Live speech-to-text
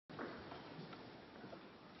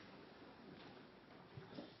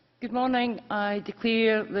Good morning. I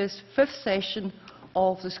declare this fifth session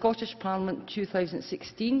of the Scottish Parliament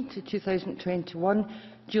 2016 to 2021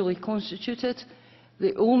 duly constituted.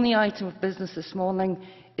 The only item of business this morning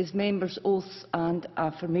is members' oaths and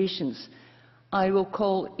affirmations. I will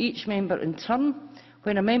call each member in turn.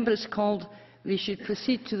 When a member is called, they should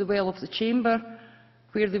proceed to the well of the chamber,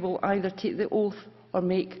 where they will either take the oath or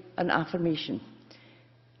make an affirmation.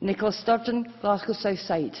 Nicola Sturgeon, Glasgow South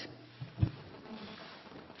Side.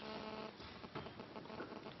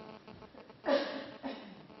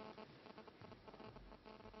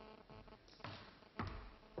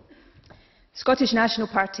 Scottish National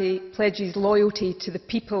Party pledges loyalty to the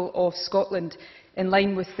people of Scotland in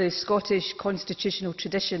line with the Scottish constitutional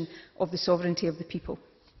tradition of the sovereignty of the people.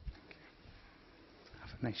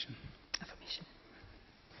 Affirmation. Affirmation.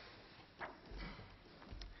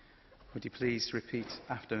 Would you please repeat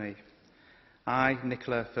after me? I,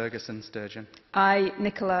 Nicola Ferguson Sturgeon, I,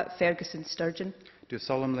 Nicola Ferguson Sturgeon, do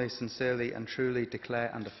solemnly, sincerely and truly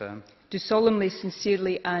declare and affirm do solemnly,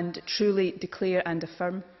 sincerely and truly declare and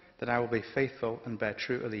affirm that I will be faithful and bear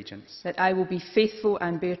true allegiance that I will be faithful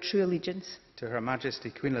and bear true allegiance to Her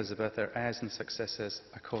Majesty Queen Elizabeth, her heirs and successors,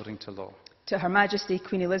 according to law. to Her Majesty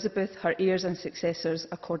Queen Elizabeth, her heirs and successors,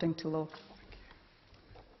 according to law.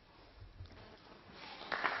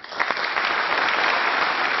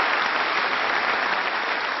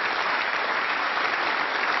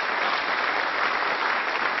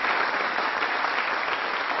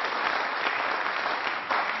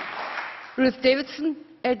 Ruth Davidson,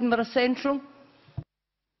 Edinburgh Central.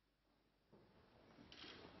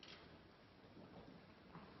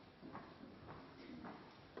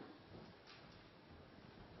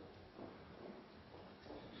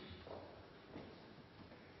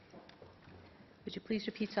 Would you please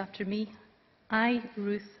repeat after me? I,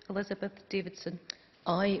 Ruth Elizabeth Davidson,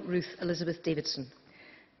 I, Ruth Elizabeth Davidson,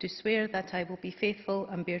 do swear that I will be faithful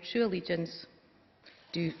and bear true allegiance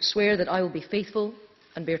do swear that I will be faithful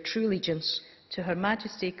and bear true allegiance to Her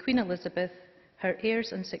Majesty Queen Elizabeth, her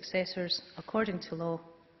heirs and successors, according to law.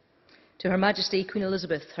 to Her Majesty Queen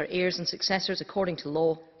Elizabeth, her heirs and successors, according to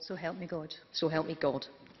law. So help me God. So help me God.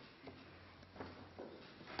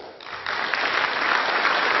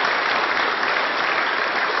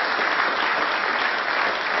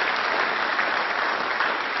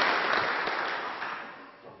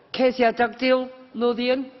 Kezia Dugdale,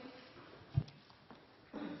 Lothian.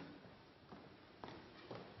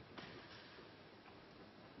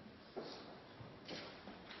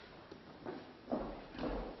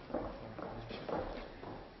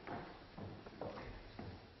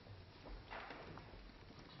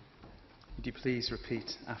 Would you please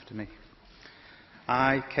repeat after me?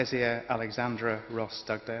 I, Kezia Alexandra Ross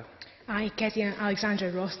Dugdale, I, Kezia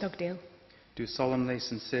Alexandra Ross Dugdale, do solemnly,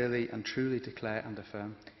 sincerely and truly declare and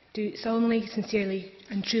affirm do solemnly, sincerely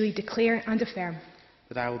and truly declare and affirm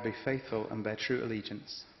that I will be faithful and bear true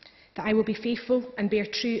allegiance that I will be faithful and bear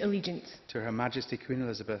true allegiance to Her Majesty Queen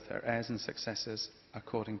Elizabeth, her heirs and successors,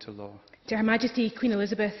 according to law. to Her Majesty Queen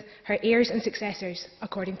Elizabeth, her heirs and successors,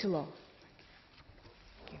 according to law.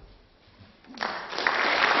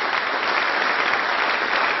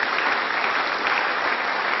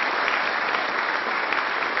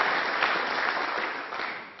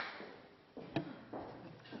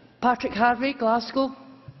 Patrick Harvey, Glasgow.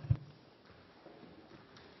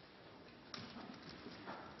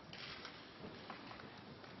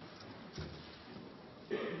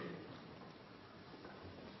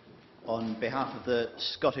 On behalf of the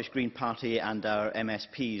Scottish Green Party and our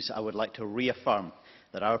MSPs, I would like to reaffirm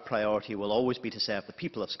that our priority will always be to serve the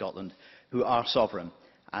people of Scotland, who are sovereign,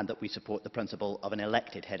 and that we support the principle of an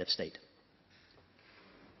elected head of state.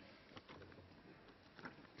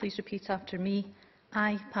 Please repeat after me.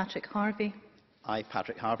 I, Patrick Harvey, I,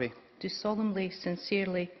 Patrick Harvey, do solemnly,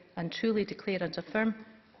 sincerely and truly declare and affirm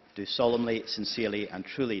do solemnly, sincerely and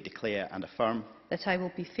truly declare and affirm that I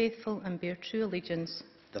will be faithful and bear true allegiance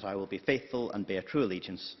that I will be faithful and bear true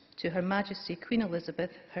allegiance to Her Majesty Queen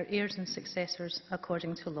Elizabeth, her heirs and successors,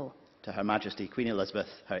 according to law. to Her Majesty Queen Elizabeth,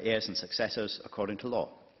 her heirs and successors, according to law.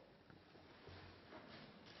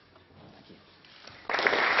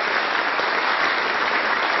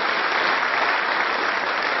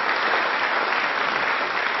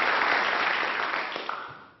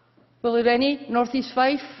 Willie Rennie, North East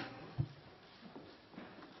Fife.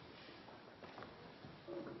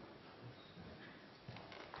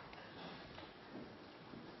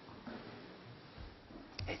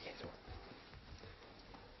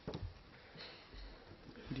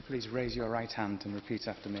 Would you please raise your right hand and repeat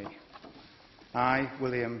after me? I,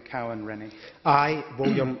 William Cowan Rennie, I,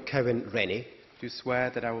 William Cowan Rennie, do swear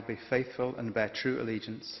that I will be faithful and bear true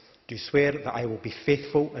allegiance do swear that I will be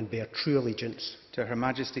faithful and bear true allegiance to Her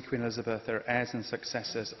Majesty Queen Elizabeth, her heirs and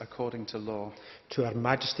successors, according to law. to Her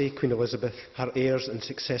Majesty Queen Elizabeth, her heirs and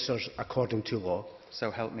successors according to law. So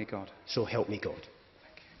help me God. So help me God.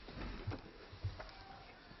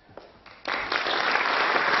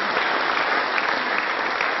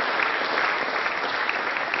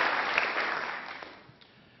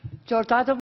 George Adams.